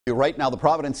Right now, the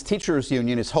Providence Teachers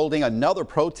Union is holding another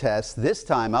protest, this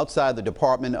time outside the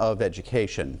Department of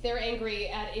Education. They're angry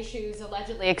at issues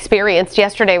allegedly experienced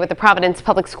yesterday with the Providence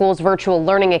Public Schools Virtual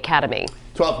Learning Academy.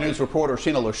 12 News reporter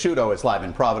Sheena Lusciuto is live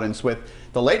in Providence with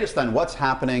the latest on what's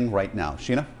happening right now.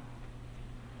 Sheena?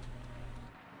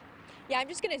 Yeah, I'm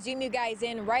just going to zoom you guys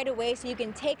in right away so you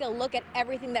can take a look at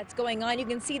everything that's going on. You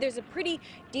can see there's a pretty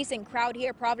decent crowd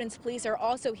here. Providence police are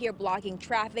also here blocking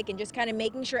traffic and just kind of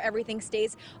making sure everything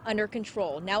stays under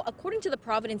control. Now, according to the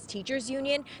Providence Teachers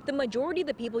Union, the majority of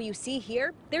the people you see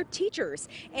here, they're teachers,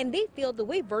 and they feel the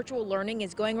way virtual learning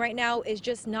is going right now is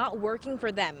just not working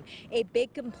for them. A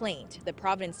big complaint. The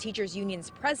Providence Teachers Union's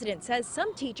president says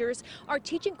some teachers are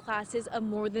teaching classes of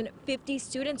more than 50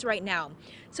 students right now.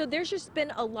 So there's just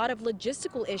been a lot of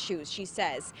logistical issues, she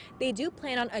says. They do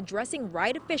plan on addressing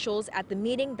RIDE officials at the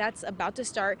meeting that's about to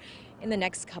start in the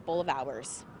next couple of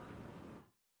hours.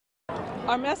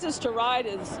 Our message to RIDE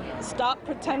is stop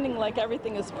pretending like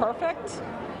everything is perfect.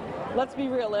 Let's be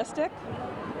realistic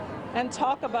and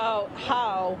talk about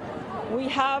how we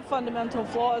have fundamental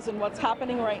flaws in what's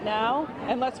happening right now,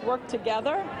 and let's work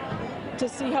together to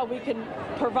see how we can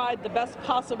provide the best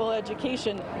possible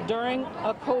education during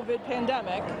a COVID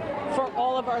pandemic for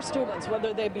all of our students,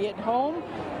 whether they be at home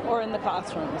or in the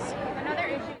classrooms. Another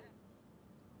issue.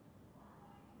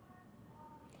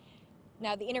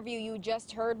 Now, the interview you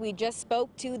just heard, we just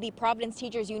spoke to the Providence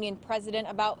Teachers Union president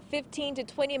about 15 to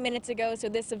 20 minutes ago. So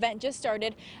this event just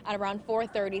started at around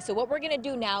 4:30. So what we're going to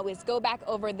do now is go back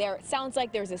over there. It sounds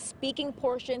like there's a speaking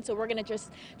portion, so we're going to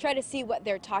just try to see what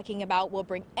they're talking about. We'll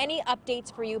bring any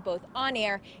updates for you both on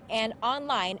air and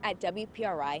online at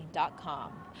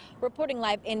WPRI.com. Reporting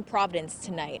live in Providence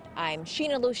tonight, I'm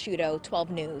Sheena Lusciuto, 12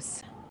 News.